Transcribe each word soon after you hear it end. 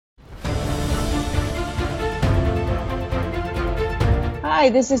Hi,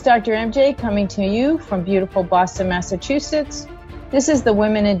 this is Dr. MJ coming to you from beautiful Boston, Massachusetts. This is the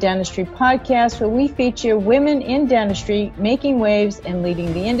Women in Dentistry podcast, where we feature women in dentistry making waves and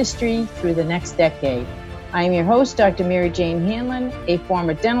leading the industry through the next decade. I am your host, Dr. Mary Jane Hanlon, a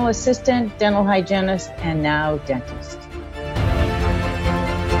former dental assistant, dental hygienist, and now dentist.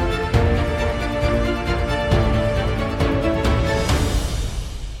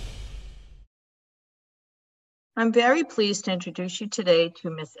 I'm very pleased to introduce you today to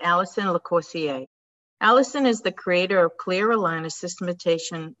Miss Allison Lacoursiere. Allison is the creator of clear aligner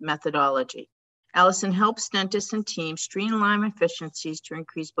systematization methodology. Allison helps dentists and teams streamline efficiencies to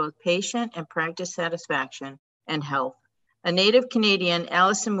increase both patient and practice satisfaction and health. A native Canadian,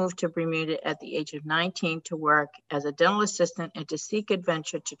 Allison moved to Bermuda at the age of 19 to work as a dental assistant and to seek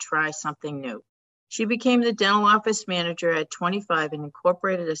adventure to try something new. She became the dental office manager at 25 and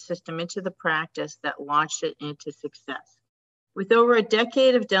incorporated a system into the practice that launched it into success. With over a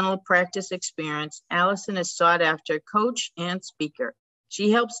decade of dental practice experience, Allison is sought after coach and speaker.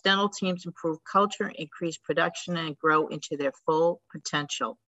 She helps dental teams improve culture, increase production, and grow into their full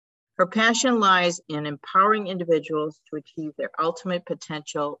potential. Her passion lies in empowering individuals to achieve their ultimate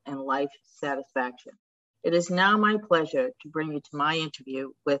potential and life satisfaction. It is now my pleasure to bring you to my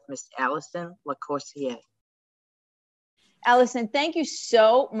interview with Miss Allison Lacoursiere. Allison, thank you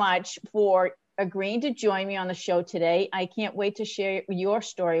so much for agreeing to join me on the show today. I can't wait to share your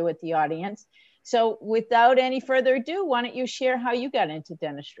story with the audience. So without any further ado, why don't you share how you got into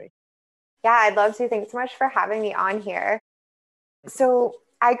dentistry? Yeah, I'd love to. Thanks so much for having me on here. So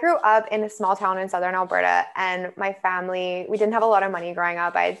I grew up in a small town in southern Alberta, and my family, we didn't have a lot of money growing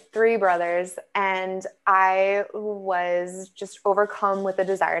up. I had 3 brothers, and I was just overcome with the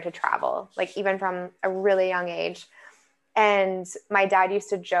desire to travel, like even from a really young age. And my dad used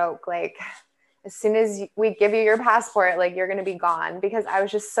to joke, like, as soon as we give you your passport, like, you're going to be gone, because I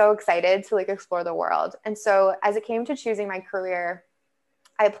was just so excited to like explore the world. And so as it came to choosing my career,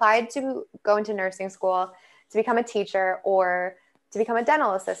 I applied to go into nursing school, to become a teacher, or to become a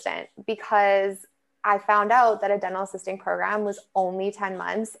dental assistant, because I found out that a dental assisting program was only 10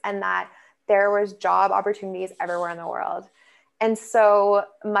 months and that there was job opportunities everywhere in the world. And so,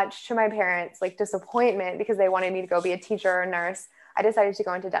 much to my parents' like disappointment, because they wanted me to go be a teacher or a nurse, I decided to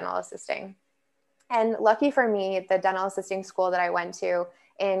go into dental assisting. And lucky for me, the dental assisting school that I went to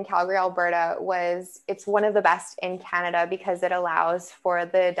in Calgary, Alberta, it's one of the best in Canada, because it allows for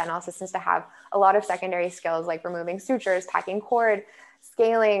the dental assistants to have a lot of secondary skills like removing sutures, packing cord,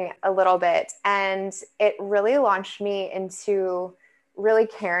 scaling a little bit. And it really launched me into really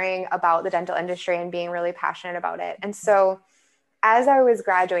caring about the dental industry and being really passionate about it. And so as I was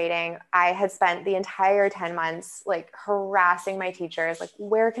graduating, I had spent the entire 10 months like harassing my teachers, like,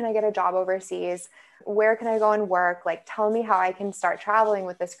 where can I get a job overseas? Where can I go and work? Like, tell me how I can start traveling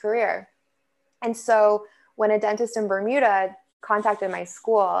with this career. And so when a dentist in Bermuda contacted my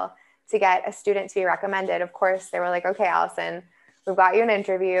school to get a student to be recommended, of course, they were like, okay, Allison, we've got you an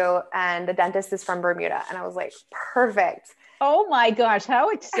interview and the dentist is from Bermuda. And I was like, perfect. Oh my gosh, how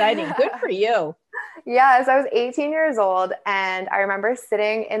exciting. Good for you. Yeah, so I was 18 years old, and I remember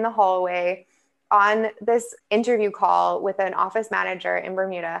sitting in the hallway on this interview call with an office manager in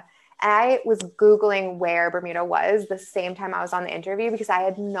Bermuda. And I was Googling where Bermuda was the same time I was on the interview, because I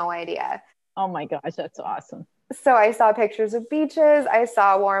had no idea. Oh my gosh, that's awesome. So I saw pictures of beaches, I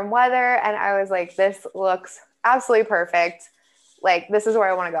saw warm weather, and I was like, this looks absolutely perfect. Like, this is where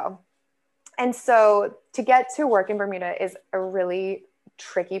I want to go. And so to get to work in Bermuda is a really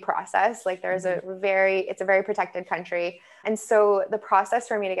tricky process. Like, it's a very protected country. And so the process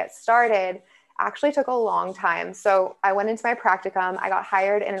for me to get started actually took a long time. So I went into my practicum, I got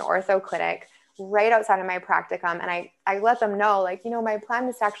hired in an ortho clinic right outside of my practicum. And I let them know, like, my plan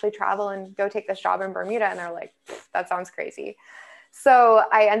is to actually travel and go take this job in Bermuda. And they're like, that sounds crazy. So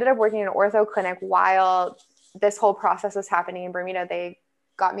I ended up working in an ortho clinic while this whole process was happening in Bermuda. They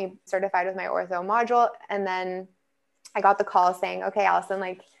got me certified with my ortho module. And then I got the call saying, okay, Allison,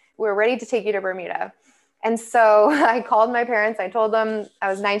 like, we're ready to take you to Bermuda. And so I called my parents. I told them I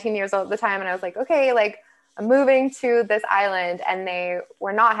was 19 years old at the time. And I was like, okay, like, I'm moving to this island. And they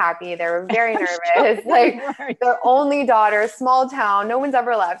were not happy. They were very nervous. Like, their only daughter, small town, no one's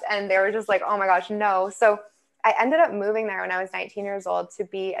ever left. And they were just like, oh my gosh, no. So I ended up moving there when I was 19 years old to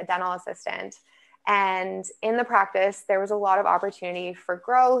be a dental assistant. And in the practice, there was a lot of opportunity for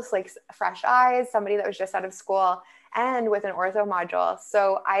growth, like fresh eyes, somebody that was just out of school, and with an ortho module.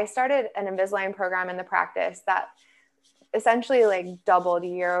 So I started an Invisalign program in the practice that essentially like doubled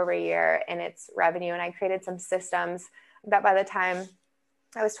year over year in its revenue. And I created some systems that by the time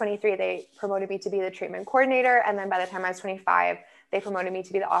I was 23, they promoted me to be the treatment coordinator. And then by the time I was 25, they promoted me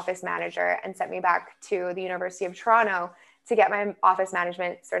to be the office manager and sent me back to the University of Toronto to get my office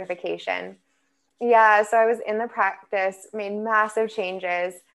management certification. Yeah, so I was in the practice, made massive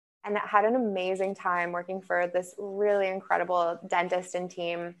changes, and had an amazing time working for this really incredible dentist and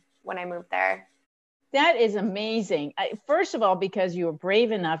team when I moved there. That is amazing. First of all, because you were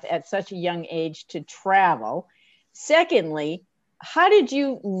brave enough at such a young age to travel. Secondly, how did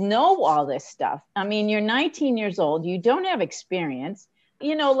you know all this stuff? I mean, you're 19 years old, you don't have experience,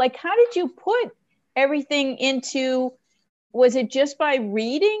 like how did you put everything into, was it just by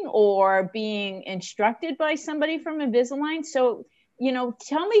reading or being instructed by somebody from Invisalign? So,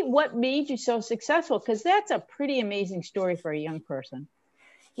 tell me what made you so successful, because that's a pretty amazing story for a young person.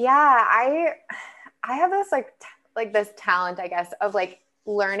 Yeah, I have this like this talent, I guess, of like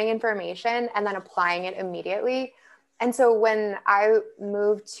learning information and then applying it immediately. And so when I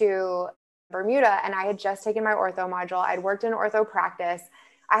moved to Bermuda and I had just taken my ortho module, I'd worked in ortho practice.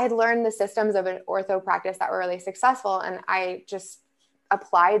 I had learned the systems of an ortho practice that were really successful, and I just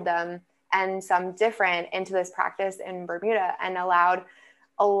applied them and some different into this practice in Bermuda, and allowed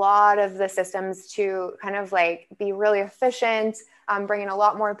a lot of the systems to kind of like be really efficient, bring in a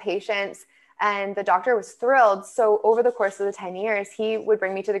lot more patients. And the doctor was thrilled. So over the course of the 10 years, he would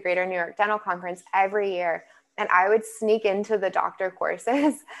bring me to the Greater New York Dental Conference every year. And I would sneak into the doctor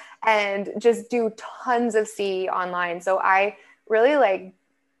courses and just do tons of CE online. So I really like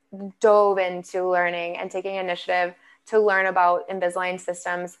dove into learning and taking initiative to learn about Invisalign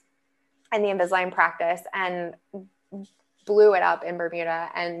systems and the Invisalign practice, and blew it up in Bermuda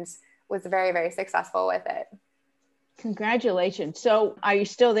and was very, very successful with it. Congratulations. So are you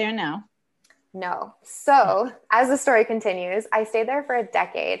still there now? No. So as the story continues, I stayed there for a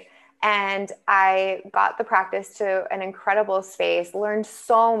decade and I got the practice to an incredible space, learned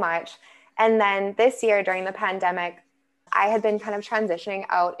so much. And then this year during the pandemic, I had been kind of transitioning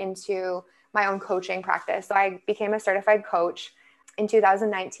out into my own coaching practice. So I became a certified coach in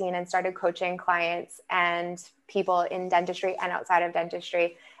 2019 and started coaching clients and people in dentistry and outside of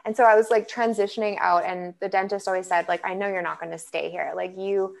dentistry. And so I was like transitioning out, and the dentist always said, like, I know you're not going to stay here. Like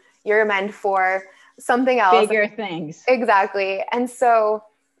you're meant for something else. Bigger things. Exactly. And so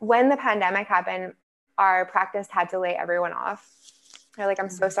when the pandemic happened, our practice had to lay everyone off. They're like, I'm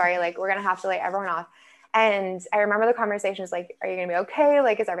so sorry. Like, we're going to have to lay everyone off. And I remember the conversations like, are you going to be okay?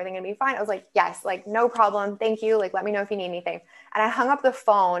 Like, is everything going to be fine? I was like, yes, like, no problem. Thank you. Like, let me know if you need anything. And I hung up the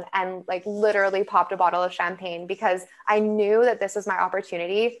phone and like literally popped a bottle of champagne, because I knew that this was my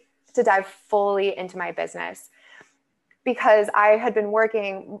opportunity to dive fully into my business, because I had been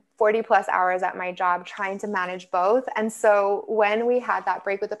working 40 plus hours at my job trying to manage both. And so when we had that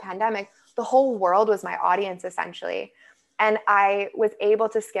break with the pandemic, the whole world was my audience essentially. And I was able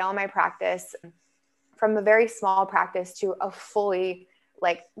to scale my practice from a very small practice to a fully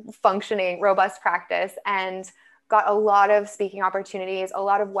like functioning, robust practice, and got a lot of speaking opportunities, a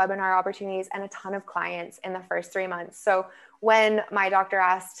lot of webinar opportunities, and a ton of clients in the first 3 months. So when my doctor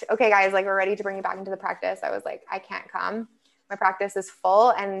asked, okay, guys, like, we're ready to bring you back into the practice, I was like, I can't come. My practice is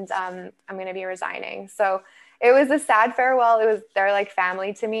full, and I'm going to be resigning. So it was a sad farewell. They're like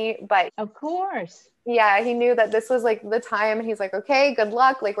family to me, but of course, yeah, he knew that this was like the time, and he's like, okay, good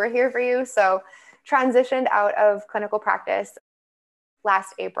luck. Like, we're here for you. So transitioned out of clinical practice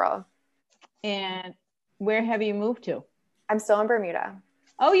last April. And where have you moved to? I'm still in Bermuda.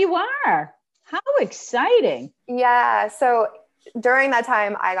 Oh, you are? How exciting. Yeah. So during that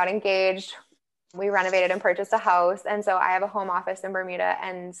time, I got engaged. We renovated and purchased a house. And so I have a home office in Bermuda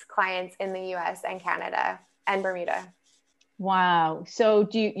and clients in the US and Canada and Bermuda. Wow. So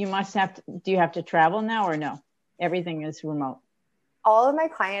do you have to travel now or no? Everything is remote. All of my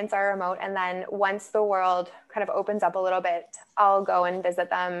clients are remote. And then once the world kind of opens up a little bit, I'll go and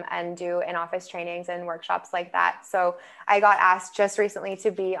visit them and do in-office trainings and workshops like that. So I got asked just recently to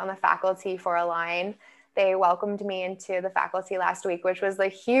be on the faculty for Align. They welcomed me into the faculty last week, which was a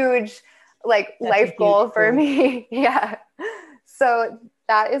huge life goal for me. Yeah. So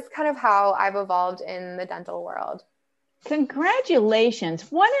that is kind of how I've evolved in the dental world. Congratulations.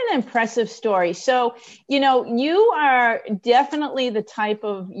 What an impressive story. So, you are definitely the type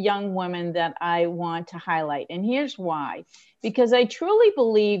of young woman that I want to highlight. And here's why. Because I truly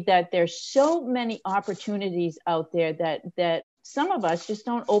believe that there's so many opportunities out there that some of us just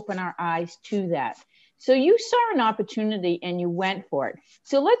don't open our eyes to that. So you saw an opportunity and you went for it.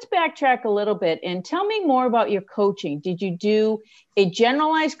 So let's backtrack a little bit and tell me more about your coaching. Did you do a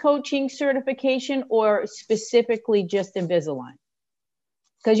generalized coaching certification or specifically just Invisalign?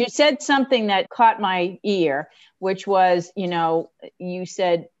 Because you said something that caught my ear, which was, you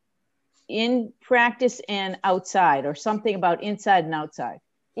said, in practice and outside, or something about inside and outside.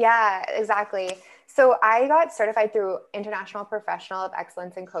 Yeah, exactly. So I got certified through International Professional of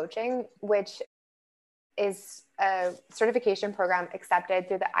Excellence in Coaching, which is a certification program accepted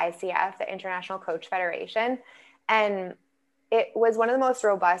through the ICF, the International Coach Federation. And it was one of the most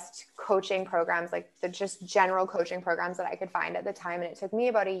robust coaching programs, like the just general coaching programs that I could find at the time. And it took me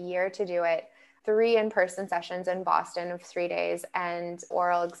about a year to do it, 3 in-person sessions in Boston of 3 days and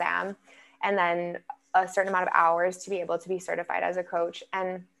oral exam, and then a certain amount of hours to be able to be certified as a coach.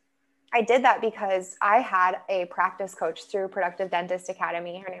 And I did that because I had a practice coach through Productive Dentist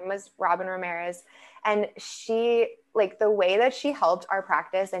Academy. Her name was Robin Ramirez. And she, like, the way that she helped our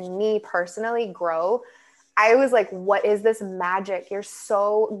practice and me personally grow, I was like, what is this magic? You're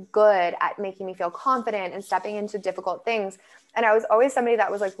so good at making me feel confident and stepping into difficult things. And I was always somebody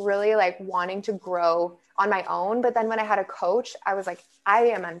that was like really like wanting to grow on my own. But then when I had a coach, I was like, I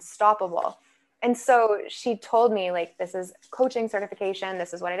am unstoppable. And so she told me, like, this is coaching certification.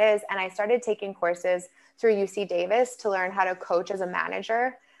 This is what it is. And I started taking courses through UC Davis to learn how to coach as a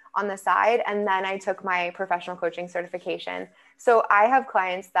manager on the side. And then I took my professional coaching certification. So I have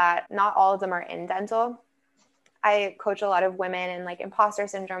clients that not all of them are in dental. I coach a lot of women in like imposter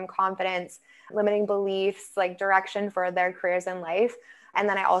syndrome, confidence, limiting beliefs, like direction for their careers in life. And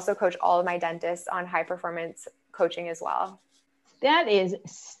then I also coach all of my dentists on high performance coaching as well. That is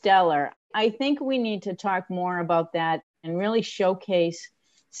stellar. I think we need to talk more about that and really showcase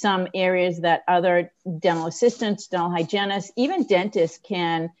some areas that other dental assistants, dental hygienists, even dentists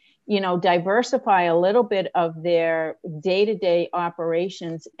can, diversify a little bit of their day-to-day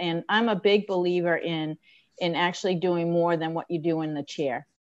operations. And I'm a big believer in actually doing more than what you do in the chair.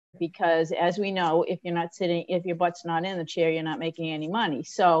 Because as we know, if your butt's not in the chair, you're not making any money.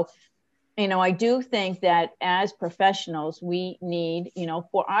 So I do think that as professionals, we need,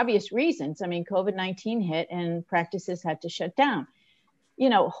 for obvious reasons. I mean, COVID-19 hit and practices had to shut down.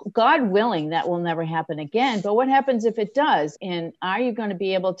 God willing, that will never happen again. But what happens if it does? And are you going to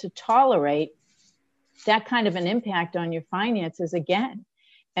be able to tolerate that kind of an impact on your finances again?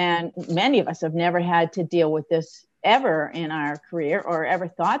 And many of us have never had to deal with this ever in our career, or ever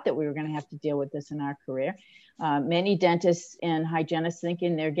thought that we were going to have to deal with this in our career. Many dentists and hygienists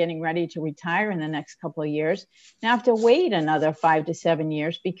thinking they're getting ready to retire in the next couple of years now have to wait another 5 to 7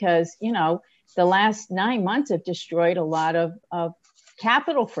 years because, the last 9 months have destroyed a lot of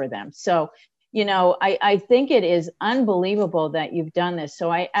capital for them. So, I think it is unbelievable that you've done this.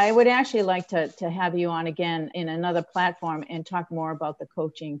 So I would actually like to have you on again in another platform and talk more about the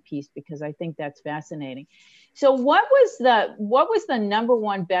coaching piece, because I think that's fascinating. So what was the number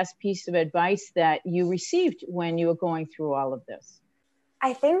one best piece of advice that you received when you were going through all of this?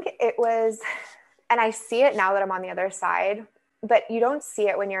 I think it was, and I see it now that I'm on the other side, but you don't see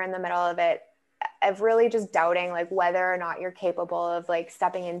it when you're in the middle of it, of really just doubting like whether or not you're capable of like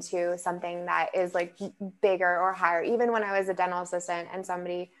stepping into something that is like bigger or higher. Even when I was a dental assistant and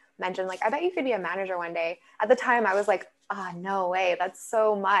somebody mentioned like, I bet you could be a manager one day. At the time I was like, no way. That's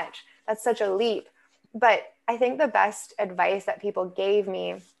so much. That's such a leap. But I think the best advice that people gave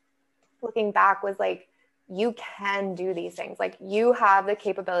me looking back was like, you can do these things. Like, you have the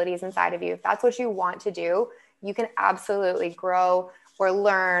capabilities inside of you. If that's what you want to do, you can absolutely grow or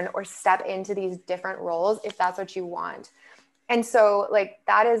learn or step into these different roles if that's what you want. And so like,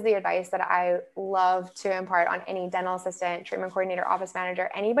 that is the advice that I love to impart on any dental assistant, treatment coordinator, office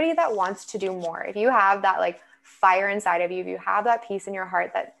manager, anybody that wants to do more. If you have that like fire inside of you, if you have that peace in your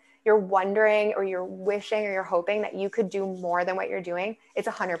heart that you're wondering or you're wishing or you're hoping that you could do more than what you're doing, it's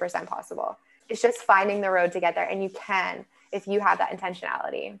 100% possible. It's just finding the road to get there. And you can, if you have that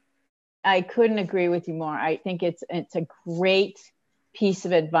intentionality. I couldn't agree with you more. I think it's a great piece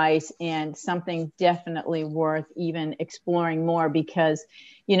of advice and something definitely worth even exploring more, because,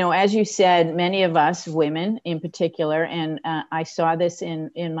 as you said, many of us women in particular, and I saw this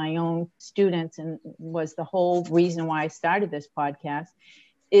in my own students, and was the whole reason why I started this podcast,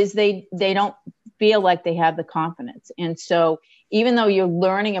 is they don't feel like they have the confidence. And so even though you're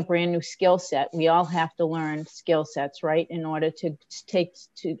learning a brand new skill set, we all have to learn skill sets, right, in order to take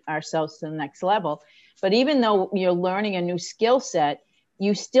to ourselves to the next level. But even though you're learning a new skill set,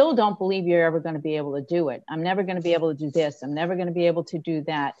 you still don't believe you're ever going to be able to do it. I'm never going to be able to do this. I'm never going to be able to do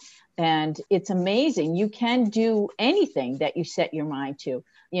that. And it's amazing. You can do anything that you set your mind to.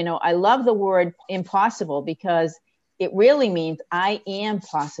 I love the word impossible, because it really means I am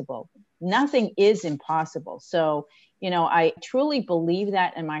possible. Nothing is impossible. So, I truly believe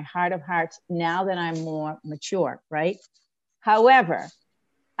that in my heart of hearts now that I'm more mature, right? However,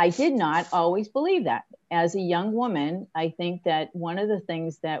 I did not always believe that. As a young woman, I think that one of the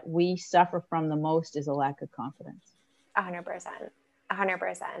things that we suffer from the most is a lack of confidence. 100%.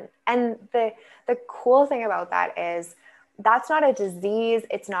 100%. And the cool thing about that is that's not a disease.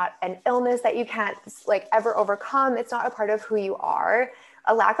 It's not an illness that you can't like ever overcome. It's not a part of who you are.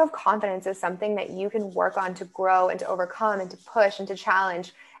 A lack of confidence is something that you can work on to grow and to overcome and to push and to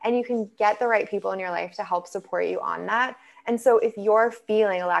challenge. And you can get the right people in your life to help support you on that. And so if you're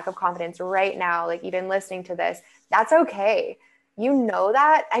feeling a lack of confidence right now, like even listening to this, that's okay. You know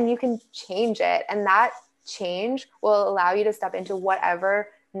that, and you can change it. And that change will allow you to step into whatever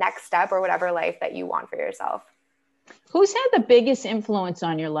next step or whatever life that you want for yourself. Who's had the biggest influence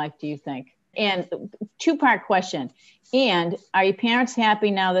on your life, do you think? And two-part question. And are your parents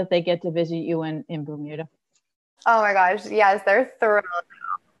happy now that they get to visit you in Bermuda? Oh my gosh. Yes, they're thrilled.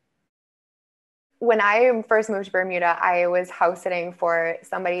 When I first moved to Bermuda, I was house sitting for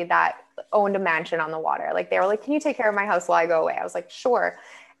somebody that owned a mansion on the water. Like they were like, can you take care of my house while I go away? I was like, sure.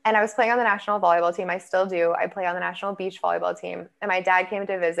 And I was playing on the national volleyball team. I still do. I play on the national beach volleyball team. And my dad came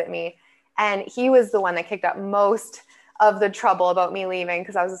to visit me. And he was the one that kicked up most of the trouble about me leaving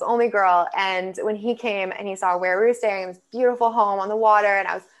because I was this only girl. And when he came and he saw where we were staying, this beautiful home on the water, and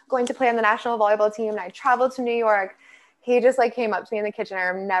I was going to play on the national volleyball team, and I traveled to New York, he just like came up to me in the kitchen.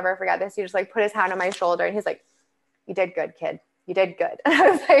 I'll never forget this. He just like put his hand on my shoulder and he's like, you did good, kid. You did good. And I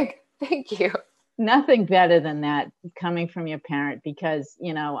was like, thank you. Nothing better than that coming from your parent, because,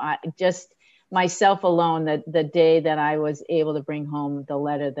 you know, I just myself alone, the day that I was able to bring home the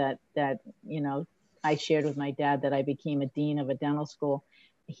letter that, you know, I shared with my dad that I became a dean of a dental school,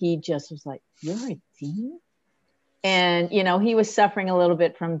 he just was like, you're a dean? And, you know, he was suffering a little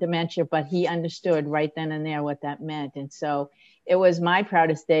bit from dementia, but he understood right then and there what that meant. And so it was my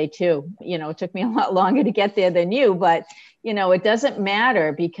proudest day too. You know, it took me a lot longer to get there than you, but, you know, it doesn't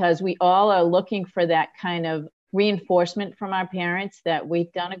matter because we all are looking for that kind of reinforcement from our parents that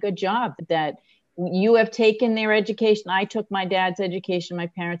we've done a good job, that you have taken their education. I took my dad's education, my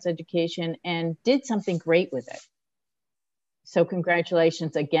parents' education, and did something great with it. So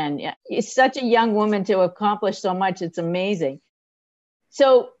congratulations again. Yeah, you're such a young woman to accomplish so much. It's amazing.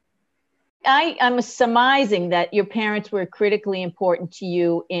 So I'm surmising that your parents were critically important to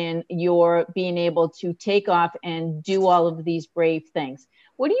you in your being able to take off and do all of these brave things.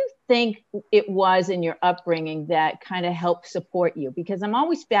 What do you think it was in your upbringing that kind of helped support you? Because I'm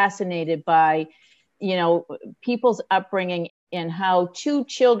always fascinated by, you know, people's upbringing and how two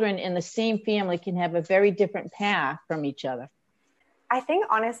children in the same family can have a very different path from each other. I think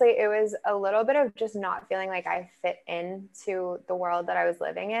honestly, it was a little bit of just not feeling like I fit into the world that I was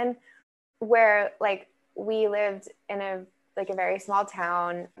living in, where like we lived in a very small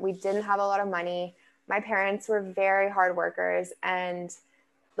town. We didn't have a lot of money. My parents were very hard workers, and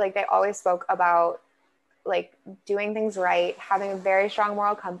like they always spoke about like doing things right, having a very strong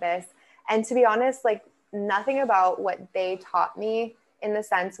moral compass. And to be honest, like nothing about what they taught me in the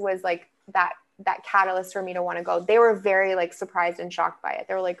sense was like that catalyst for me to want to go. They were very like surprised and shocked by it.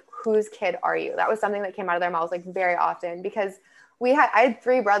 They were like, whose kid are you? That was something that came out of their mouths like very often, because I had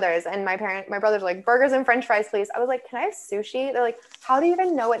 3 brothers, and my brothers were like, burgers and French fries, please. I was like, can I have sushi? They're like, how do you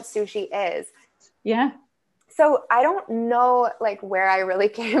even know what sushi is? Yeah. So I don't know like where I really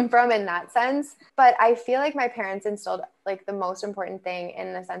came from in that sense, but I feel like my parents instilled like the most important thing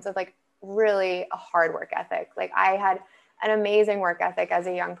in the sense of like really a hard work ethic. Like I had an amazing work ethic as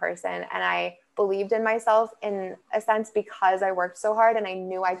a young person, and I believed in myself in a sense because I worked so hard and I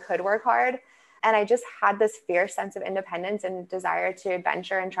knew I could work hard. And I just had this fierce sense of independence and desire to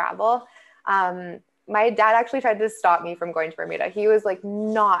adventure and travel. My dad actually tried to stop me from going to Bermuda. He was like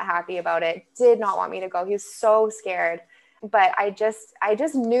not happy about it, did not want me to go. He was so scared. But I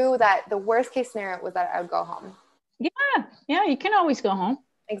just knew that the worst case scenario was that I would go home. Yeah, you can always go home.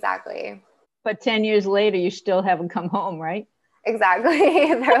 Exactly. But 10 years later, you still haven't come home, right? Exactly.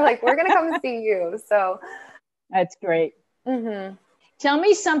 They're like, we're going to come see you. So that's great. Mm-hmm. Tell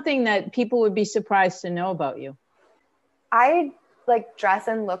me something that people would be surprised to know about you. I like dress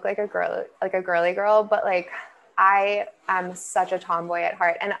and look like a girl, like a girly girl, but like I am such a tomboy at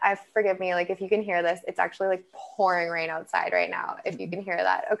heart. And forgive me, like if you can hear this, it's actually like pouring rain outside right now. If you can hear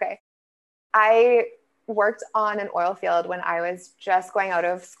that. Okay. I worked on an oil field when I was just going out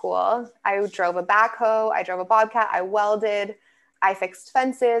of school. I drove a backhoe, I drove a bobcat, I welded, I fixed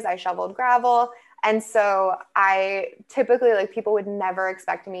fences, I shoveled gravel. And so I typically, like, people would never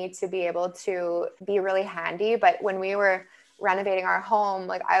expect me to be able to be really handy. But when we were renovating our home,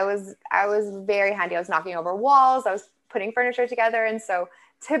 like I was very handy. I was knocking over walls, I was putting furniture together. And so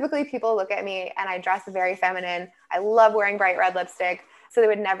typically people look at me and I dress very feminine. I love wearing bright red lipstick. So they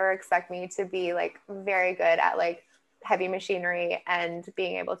would never expect me to be like very good at like heavy machinery and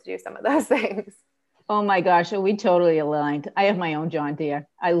being able to do some of those things. Oh my gosh, we totally aligned. I have my own John Deere.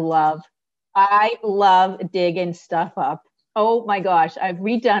 I love digging stuff up. Oh my gosh, I've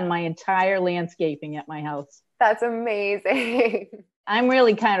redone my entire landscaping at my house. That's amazing. I'm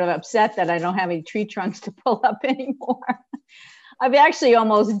really kind of upset that I don't have any tree trunks to pull up anymore. I've actually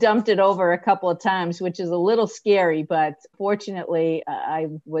almost dumped it over a couple of times, which is a little scary, but fortunately I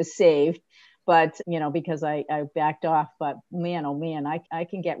was saved. But, because I backed off, but man, oh man, I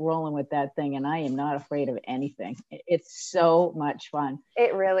can get rolling with that thing and I am not afraid of anything. It's so much fun.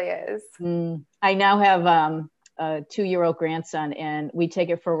 It really is. I now have a 2-year-old grandson and we take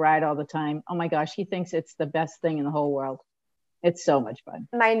it for a ride all the time. Oh my gosh, he thinks it's the best thing in the whole world. It's so much fun.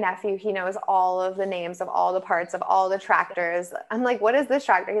 My nephew, he knows all of the names of all the parts of all the tractors. I'm like, what is this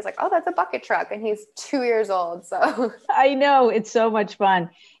tractor? He's like, oh, that's a bucket truck. And he's 2 years old. So I know, it's so much fun.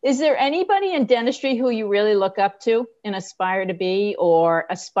 Is there anybody in dentistry who you really look up to and aspire to be or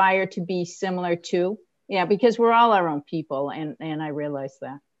aspire to be similar to? Yeah, because we're all our own people. And I realize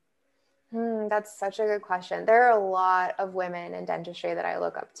that. That's such a good question. There are a lot of women in dentistry that I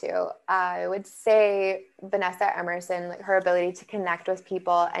look up to. I would say Vanessa Emerson, like her ability to connect with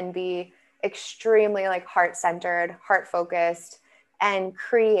people and be extremely like heart-centered, heart-focused, and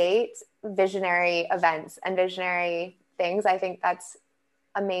create visionary events and visionary things. I think that's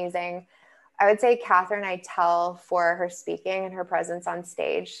amazing. I would say Catherine Eitel for her speaking and her presence on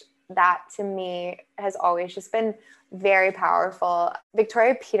stage. That to me has always just been very powerful.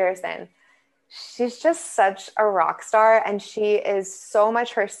 Victoria Peterson, she's just such a rock star and she is so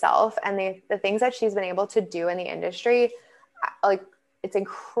much herself, and the things that she's been able to do in the industry, like it's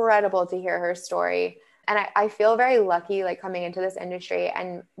incredible to hear her story. And I feel very lucky like coming into this industry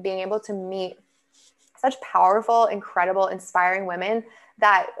and being able to meet such powerful, incredible, inspiring women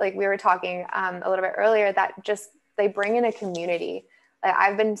that like we were talking a little bit earlier, that just they bring in a community. Like,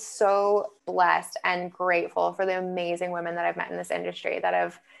 I've been so blessed and grateful for the amazing women that I've met in this industry that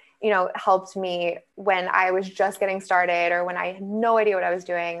have helped me when I was just getting started or when I had no idea what I was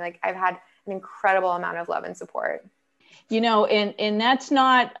doing. Like I've had an incredible amount of love and support. And that's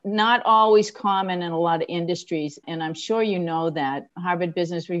not always common in a lot of industries. And I'm sure that Harvard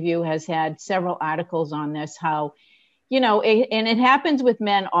Business Review has had several articles on this, how, and it happens with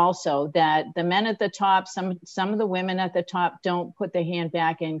men also, that the men at the top, some of the women at the top don't put their hand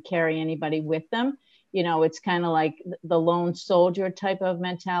back and carry anybody with them. It's kind of like the lone soldier type of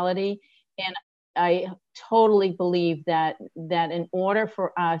mentality. And I totally believe that in order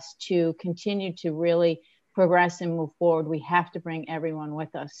for us to continue to really progress and move forward, we have to bring everyone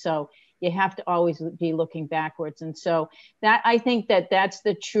with us. So you have to always be looking backwards. And so that, I think that's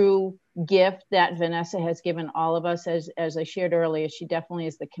the true gift that Vanessa has given all of us. As I shared earlier, she definitely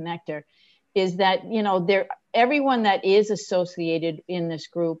is the connector, is that, everyone that is associated in this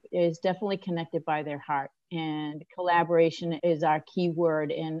group is definitely connected by their heart, and collaboration is our key word,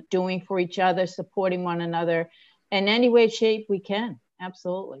 and doing for each other, supporting one another in any way, shape we can.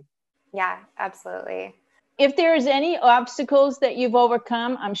 Absolutely. Yeah, absolutely. If there's any obstacles that you've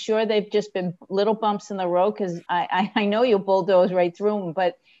overcome, I'm sure they've just been little bumps in the road, because I know you'll bulldoze right through them,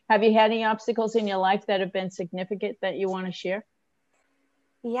 but have you had any obstacles in your life that have been significant that you want to share?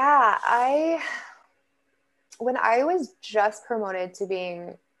 Yeah, when I was just promoted to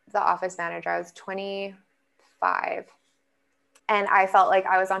being the office manager, I was 25 and I felt like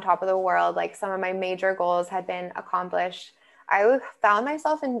I was on top of the world. Like some of my major goals had been accomplished. I found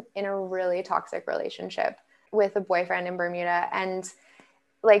myself in a really toxic relationship with a boyfriend in Bermuda. And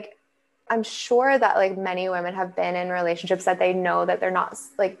like, I'm sure that like many women have been in relationships that they know that they're not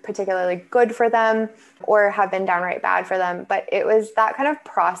like particularly good for them or have been downright bad for them. But it was that kind of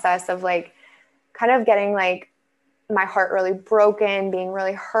process of like kind of getting like my heart really broken, being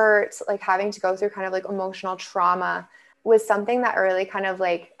really hurt, like having to go through kind of like emotional trauma was something that really kind of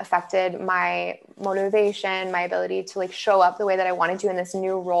like affected my motivation, my ability to like show up the way that I wanted to in this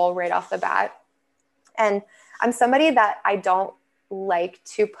new role right off the bat. And I'm somebody that I don't like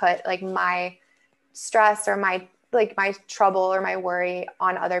to put like my stress or my trouble or my worry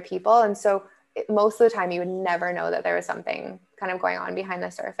on other people. And so most of the time you would never know that there was something kind of going on behind the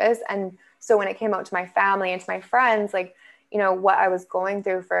surface. And so when it came out to my family and to my friends, like, what I was going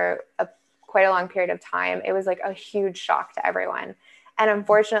through for quite a long period of time, it was like a huge shock to everyone. And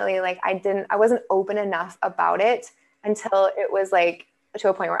unfortunately, like I wasn't open enough about it until it was like to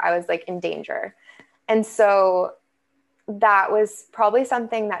a point where I was like in danger. And so that was probably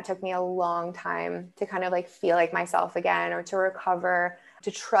something that took me a long time to kind of like feel like myself again or to recover.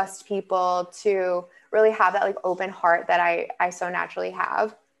 to trust people, to really have that like open heart that I so naturally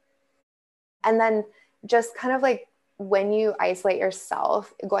have. And then just kind of like when you isolate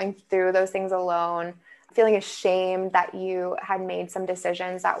yourself, going through those things alone, feeling ashamed that you had made some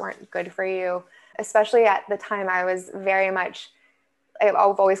decisions that weren't good for you, especially at the time I was very much, I've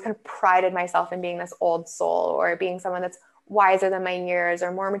always kind of prided myself in being this old soul or being someone that's wiser than my years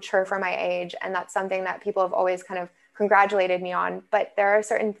or more mature for my age. And that's something that people have always kind of congratulated me on. But there are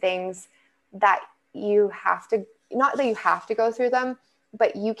certain things that you have to, not that you have to go through them,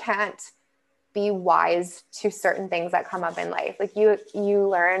 but you can't be wise to certain things that come up in life. Like you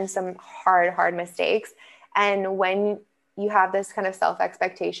learn some hard mistakes. And when you have this kind of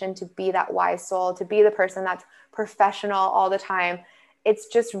self-expectation to be that wise soul, to be the person that's professional all the time, it's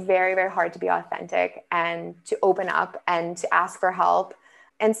just very, very hard to be authentic and to open up and to ask for help.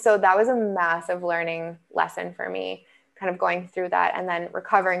 And so that was a massive learning lesson for me, kind of going through that and then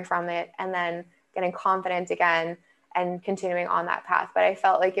recovering from it and then getting confident again and continuing on that path. But I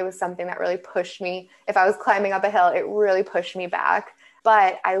felt like it was something that really pushed me. If I was climbing up a hill, it really pushed me back.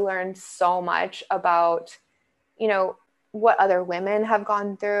 But I learned so much about, what other women have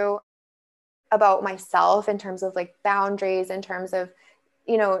gone through, about myself in terms of like boundaries, in terms of,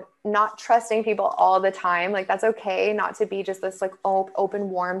 not trusting people all the time. Like that's okay not to be just this like open,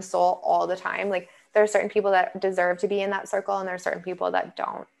 warm soul all the time. Like there are certain people that deserve to be in that circle and there are certain people that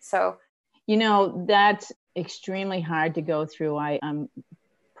don't. So, that's extremely hard to go through. I'm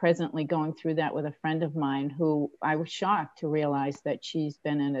presently going through that with a friend of mine who I was shocked to realize that she's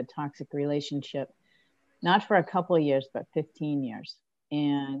been in a toxic relationship, not for a couple of years, but 15 years.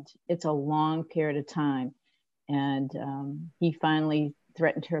 And it's a long period of time. And he finally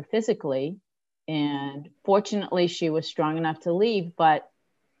threatened her physically. And fortunately, she was strong enough to leave. But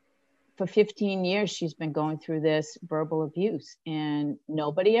for 15 years, she's been going through this verbal abuse and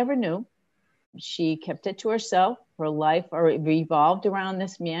nobody ever knew. She kept it to herself. Her life revolved around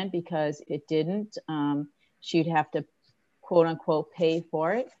this man because it didn't. She'd have to, quote unquote, pay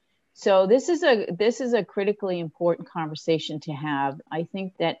for it. So this is a critically important conversation to have. I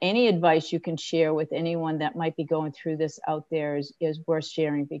think that any advice you can share with anyone that might be going through this out there is worth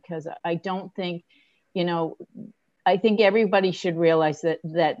sharing, because I don't think, I think everybody should realize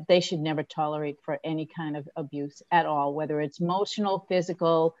that they should never tolerate for any kind of abuse at all, whether it's emotional,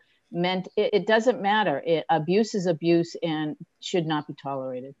 physical, it doesn't matter. Abuse is abuse and should not be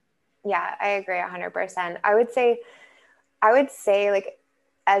tolerated. Yeah, I agree 100%. I would say like,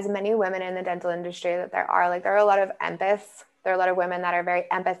 as many women in the dental industry that there are a lot of empaths. There are a lot of women that are very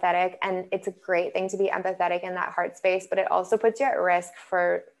empathetic, and it's a great thing to be empathetic in that heart space, but it also puts you at risk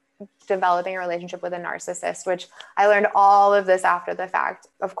for developing a relationship with a narcissist, which I learned all of this after the fact,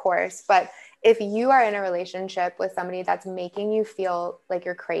 of course. But if you are in a relationship with somebody that's making you feel like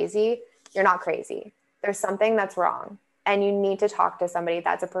you're crazy, you're not crazy. There's something that's wrong. And you need to talk to somebody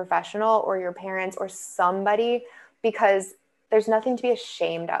that's a professional or your parents or somebody, because there's nothing to be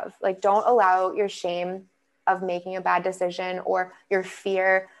ashamed of. Like, don't allow your shame of making a bad decision or your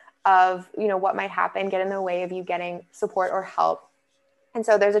fear of, what might happen get in the way of you getting support or help. And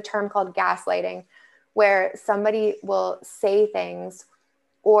so there's a term called gaslighting, where somebody will say things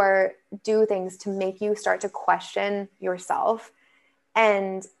or do things to make you start to question yourself.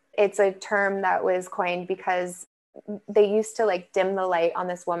 And it's a term that was coined because they used to like dim the light on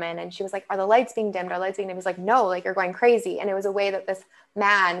this woman. And she was like, are the lights being dimmed? Are lights being dimmed? He was like, no, like you're going crazy. And it was a way that this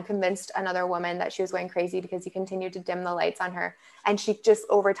man convinced another woman that she was going crazy because he continued to dim the lights on her. And she just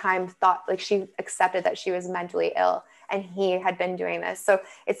over time thought, like, she accepted that she was mentally ill and he had been doing this. So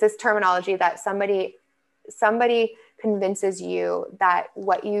it's this terminology that somebody convinces you that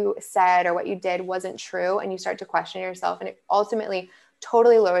what you said or what you did wasn't true. And you start to question yourself, and it ultimately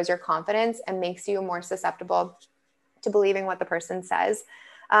totally lowers your confidence and makes you more susceptible to believing what the person says.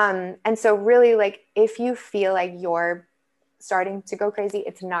 And so really, like, if you feel like you're starting to go crazy,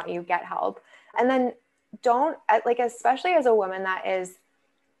 it's not you, get help. And then don't, like, especially as a woman that is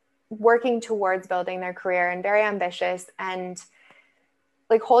working towards building their career and very ambitious and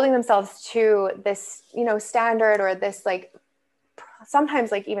like holding themselves to this, standard or this, like,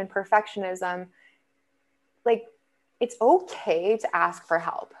 sometimes like even perfectionism, like, it's okay to ask for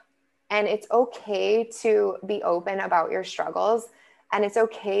help. And it's okay to be open about your struggles. And it's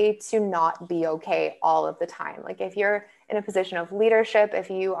okay to not be okay all of the time. Like, if you're in a position of leadership, if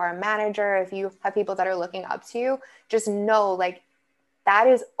you are a manager, if you have people that are looking up to you, just know, like, that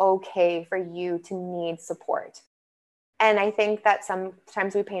is okay for you to need support. And I think that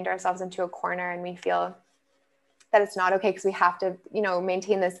sometimes we paint ourselves into a corner and we feel that it's not okay because we have to,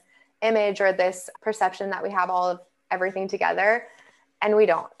 maintain this image or this perception that we have all of everything together. and we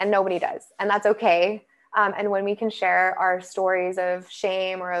don't, and nobody does. And that's okay. And when we can share our stories of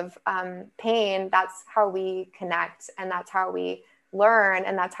shame or of pain, that's how we connect, and that's how we learn,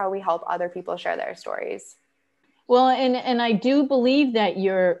 and that's how we help other people share their stories. Well, and I do believe that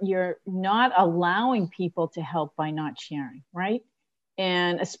you're not allowing people to help by not sharing, right?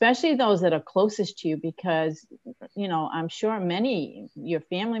 And especially those that are closest to you, because, you know, I'm sure your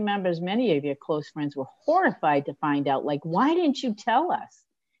family members, many of your close friends were horrified to find out, like, why didn't you tell us?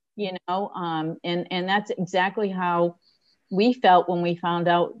 You know, and that's exactly how we felt when we found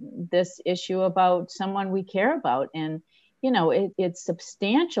out this issue about someone we care about. And, you know, it's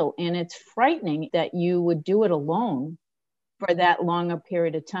substantial, and it's frightening that you would do it alone for that long a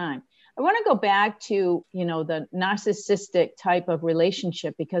period of time. I want to go back to, you know, the narcissistic type of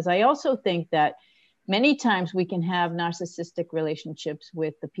relationship, because I also think that many times we can have narcissistic relationships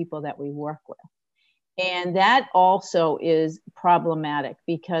with the people that we work with. And that also is problematic,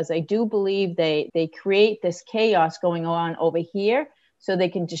 because I do believe they create this chaos going on over here so they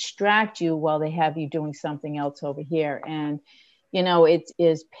can distract you while they have you doing something else over here. And, you know, it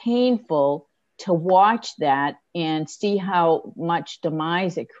is painful to watch that and see how much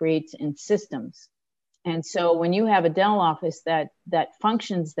demise it creates in systems. And so when you have a dental office that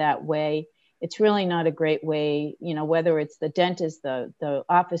functions that way, it's really not a great way, you know, whether it's the dentist, the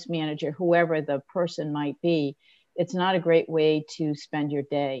office manager, whoever the person might be, it's not a great way to spend your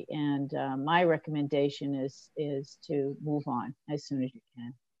day. And my recommendation is to move on as soon as you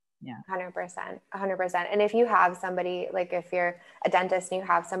can. Yeah. 100%. And if you have somebody, like if you're a dentist and you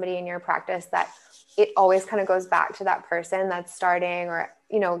have somebody in your practice that it always kind of goes back to that person that's starting, or,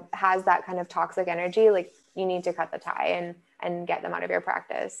 you know, has that kind of toxic energy, like you need to cut the tie and get them out of your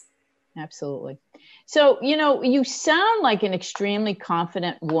practice. Absolutely. So, you know, you sound like an extremely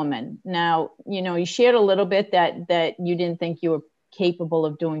confident woman. Now, you know, you shared a little bit that you didn't think you were capable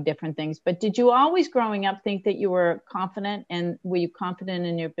of doing different things, but did you always growing up think that you were confident, and were you confident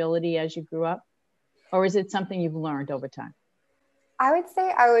in your ability as you grew up? Or is it something you've learned over time? I would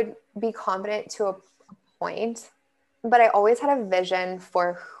say I would be confident to a point, but I always had a vision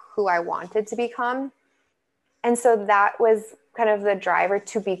for who I wanted to become. And so that was kind of the driver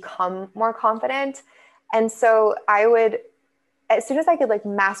to become more confident. And so I would, as soon as I could like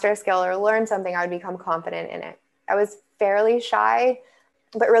master a skill or learn something, I would become confident in it. I was fairly shy,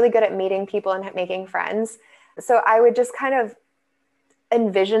 but really good at meeting people and making friends. So I would just kind of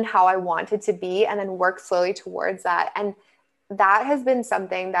envision how I wanted to be and then work slowly towards that. And that has been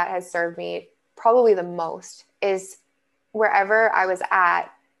something that has served me probably the most, is wherever I was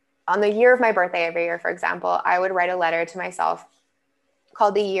at. On the year of my birthday every year, for example, I would write a letter to myself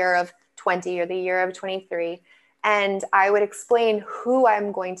called the year of 20 or the year of 23. And I would explain who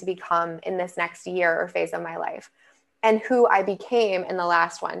I'm going to become in this next year or phase of my life, and who I became in the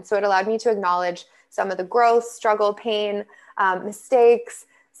last one. So it allowed me to acknowledge some of the growth, struggle, pain, mistakes,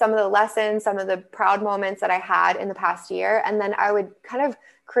 some of the lessons, some of the proud moments that I had in the past year. And then I would kind of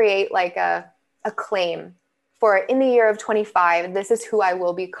create like a claim for in the year of 25, this is who I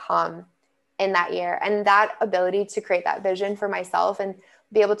will become in that year. And that ability to create that vision for myself and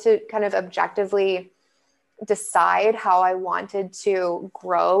be able to kind of objectively decide how I wanted to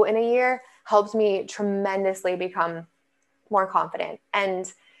grow in a year helped me tremendously become more confident.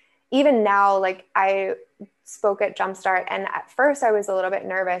 And even now, like I spoke at Jumpstart, and at first I was a little bit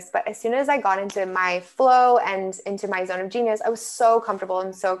nervous, but as soon as I got into my flow and into my zone of genius, I was so comfortable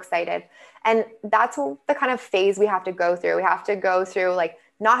and so excited. And that's the kind of phase we have to go through. We have to go through like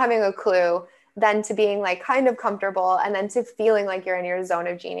not having a clue, then to being like kind of comfortable, and then to feeling like you're in your zone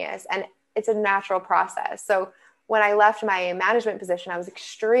of genius. And it's a natural process. So when I left my management position, I was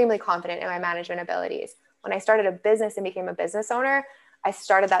extremely confident in my management abilities. When I started a business and became a business owner, I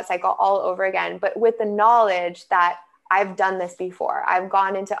started that cycle all over again, but with the knowledge that I've done this before. I've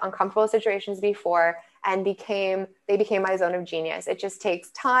gone into uncomfortable situations before, and they became my zone of genius. It just takes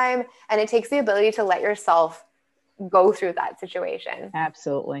time, and it takes the ability to let yourself go through that situation.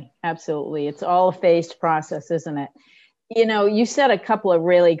 Absolutely. Absolutely. It's all a phased process, isn't it? You know, you said a couple of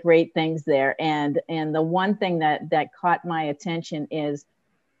really great things there. And the one thing that caught my attention is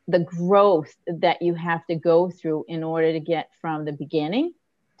the growth that you have to go through in order to get from the beginning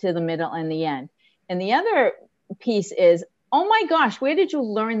to the middle and the end. And the other piece is, oh my gosh, where did you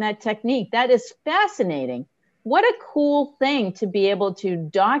learn that technique? That is fascinating. What a cool thing to be able to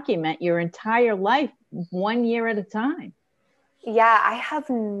document your entire life 1 year at a time. Yeah, I have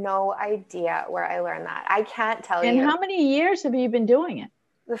no idea where I learned that. I can't tell you. And how many years have you been doing it?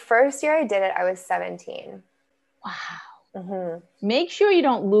 The first year I did it, I was 17. Wow. Make sure you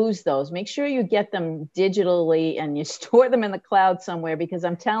don't lose those. Make sure you get them digitally and you store them in the cloud somewhere, because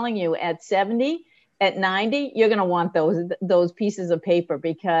I'm telling you, at 70, at 90, you're going to want those pieces of paper,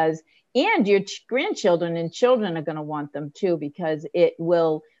 because, and your grandchildren and children are going to want them too, because it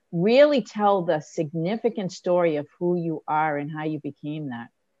will really tell the significant story of who you are and how you became that.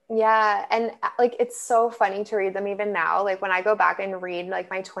 Yeah. And like, it's so funny to read them even now. Like when I go back and read like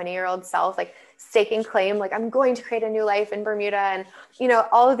my 20-year-old self, like staking claim, like I'm going to create a new life in Bermuda and, you know,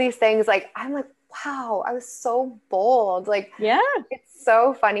 all of these things, like, I'm like, wow, I was so bold. Like, yeah, it's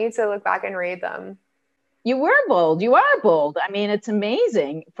so funny to look back and read them. You were bold. You are bold. I mean, it's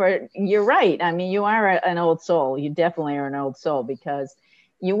amazing. You're right. I mean, you are an old soul. You definitely are an old soul, because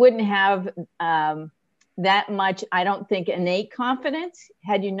you wouldn't have that much, I don't think, innate confidence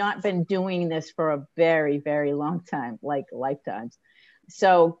had you not been doing this for a very, very long time, like lifetimes.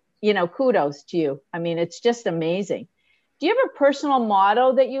 So, you know, kudos to you. I mean, it's just amazing. Do you have a personal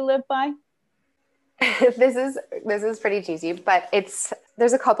motto that you live by? This is pretty cheesy, but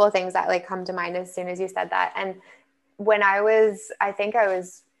there's a couple of things that like come to mind as soon as you said that. And when I think I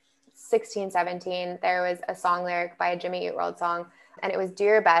was 16, 17, there was a song lyric by a Jimmy Eat World song, and it was do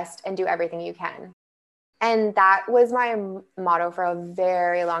your best and do everything you can. And that was my motto for a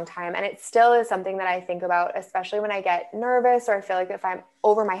very long time. And it still is something that I think about, especially when I get nervous or I feel like if I'm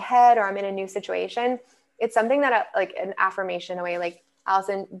over my head or I'm in a new situation. It's something that like an affirmation away, like,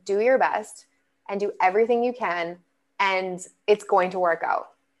 Allison, do your best and do everything you can, and it's going to work out.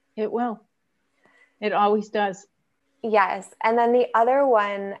 It will. It always does. Yes. And then the other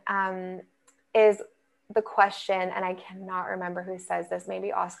one is the question, and I cannot remember who says this,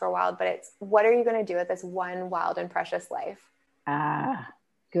 maybe Oscar Wilde, but it's, what are you going to do with this one wild and precious life? Ah,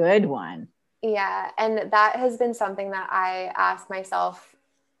 good one. Yeah. And that has been something that I ask myself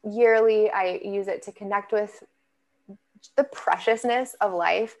yearly. I use it to connect with the preciousness of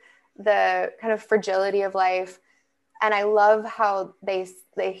life, the kind of fragility of life. And I love how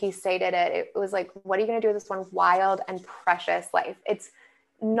he stated it. It was like, what are you going to do with this one wild and precious life? It's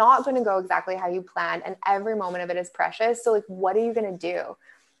not going to go exactly how you planned, and every moment of it is precious. So like, what are you going to do?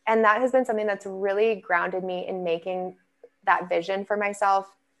 And that has been something that's really grounded me in making that vision for myself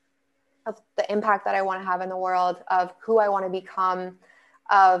of the impact that I want to have in the world, of who I want to become,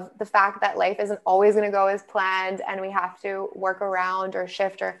 of the fact that life isn't always going to go as planned and we have to work around or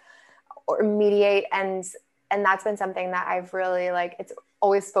shift or mediate. And that's been something that I've really like, it's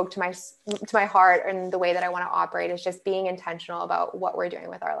always spoke to my heart, and the way that I want to operate is just being intentional about what we're doing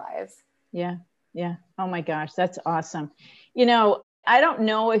with our lives. Yeah. Yeah. Oh my gosh. That's awesome. You know, I don't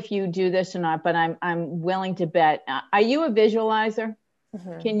know if you do this or not, but I'm willing to bet. Are you a visualizer?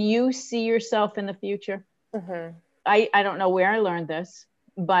 Mm-hmm. Can you see yourself in the future? Mm-hmm. I don't know where I learned this,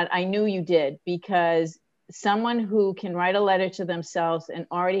 but I knew you did, because someone who can write a letter to themselves and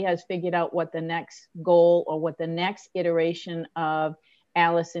already has figured out what the next goal or what the next iteration of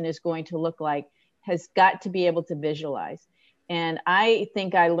Allison is going to look like has got to be able to visualize. And I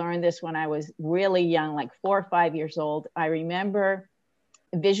think I learned this when I was really young, like 4 or 5 years old. I remember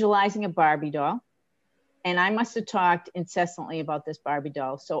visualizing a Barbie doll, and I must have talked incessantly about this Barbie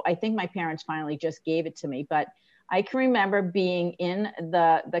doll. So I think my parents finally just gave it to me. But I can remember being in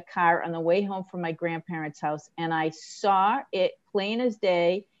the car on the way home from my grandparents' house, and I saw it plain as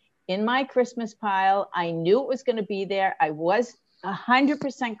day in my Christmas pile. I knew it was going to be there. I was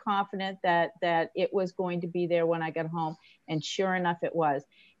 100% confident that it was going to be there when I got home. And sure enough, it was.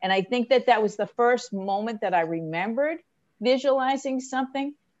 And I think that was the first moment that I remembered visualizing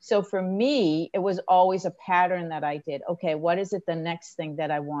something. So for me, it was always a pattern that I did. Okay, what is it the next thing that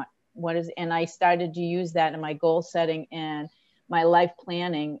I want? And I started to use that in my goal setting and my life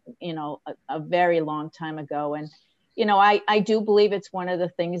planning, you know, a very long time ago. And, you know, I do believe it's one of the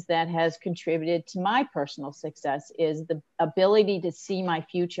things that has contributed to my personal success is the ability to see my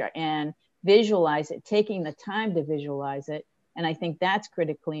future and visualize it, taking the time to visualize it. And I think that's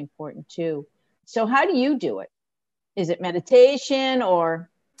critically important too. So how do you do it? Is it meditation or?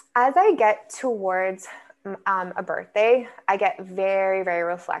 As I get towards a birthday, I get very, very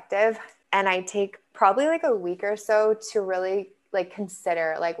reflective, and I take probably like a week or so to really like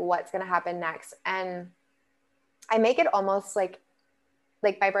consider like what's going to happen next. And I make it almost like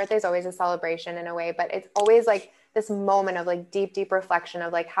my birthday is always a celebration in a way, but it's always like this moment of like deep, deep reflection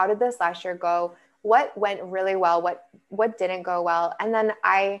of like, how did this last year go? What went really well? What didn't go well? And then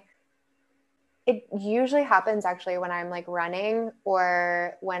it usually happens actually when I'm like running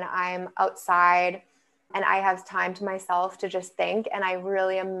or when I'm outside and I have time to myself to just think, and I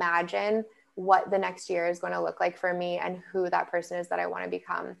really imagine what the next year is going to look like for me and who that person is that I want to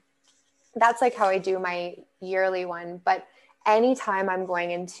become. that's like how I do my yearly one. But anytime I'm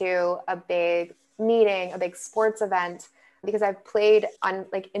going into a big meeting, a big sports event, because I've played on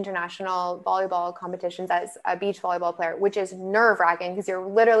like international volleyball competitions as a beach volleyball player, which is nerve-wracking because you're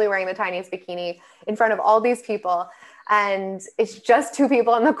literally wearing the tiniest bikini in front of all these people. And it's just 2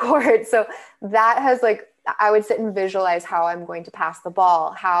 people on the court. So that has like, I would sit and visualize how I'm going to pass the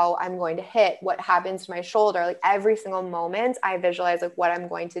ball, how I'm going to hit, what happens to my shoulder. Like every single moment I visualize like what I'm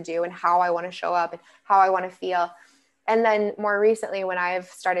going to do and how I want to show up and how I want to feel. And then more recently, when I've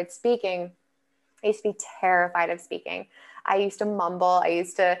started speaking, I used to be terrified of speaking. I used to mumble. I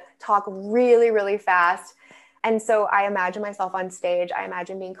used to talk really, really fast. And so I imagine myself on stage. I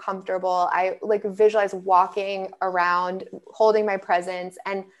imagine being comfortable. I like visualize walking around, holding my presence.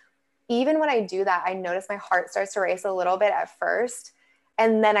 And even when I do that, I notice my heart starts to race a little bit at first.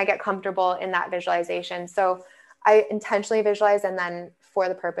 And then I get comfortable in that visualization. So I intentionally visualize. And then for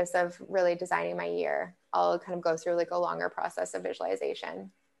the purpose of really designing my year, I'll kind of go through like a longer process of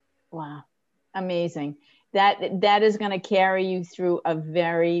visualization. Wow. Amazing. That is going to carry you through a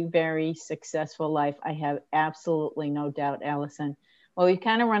very, very successful life. I have absolutely no doubt, Allison. Well, we've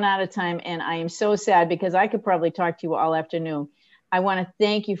kind of run out of time, and I am so sad because I could probably talk to you all afternoon. I want to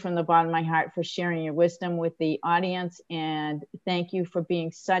thank you from the bottom of my heart for sharing your wisdom with the audience, and thank you for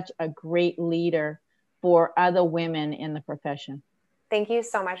being such a great leader for other women in the profession. Thank you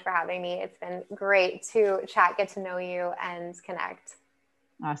so much for having me. It's been great to chat, get to know you, and connect.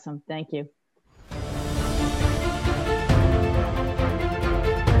 Awesome. Thank you.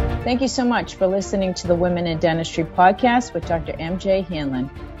 Thank you so much for listening to the Women in Dentistry podcast with Dr. MJ Hanlon.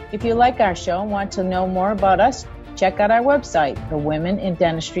 If you like our show and want to know more about us, check out our website,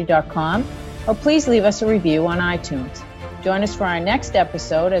 thewomenindentistry.com, or please leave us a review on iTunes. Join us for our next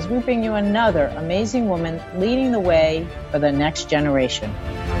episode as we bring you another amazing woman leading the way for the next generation.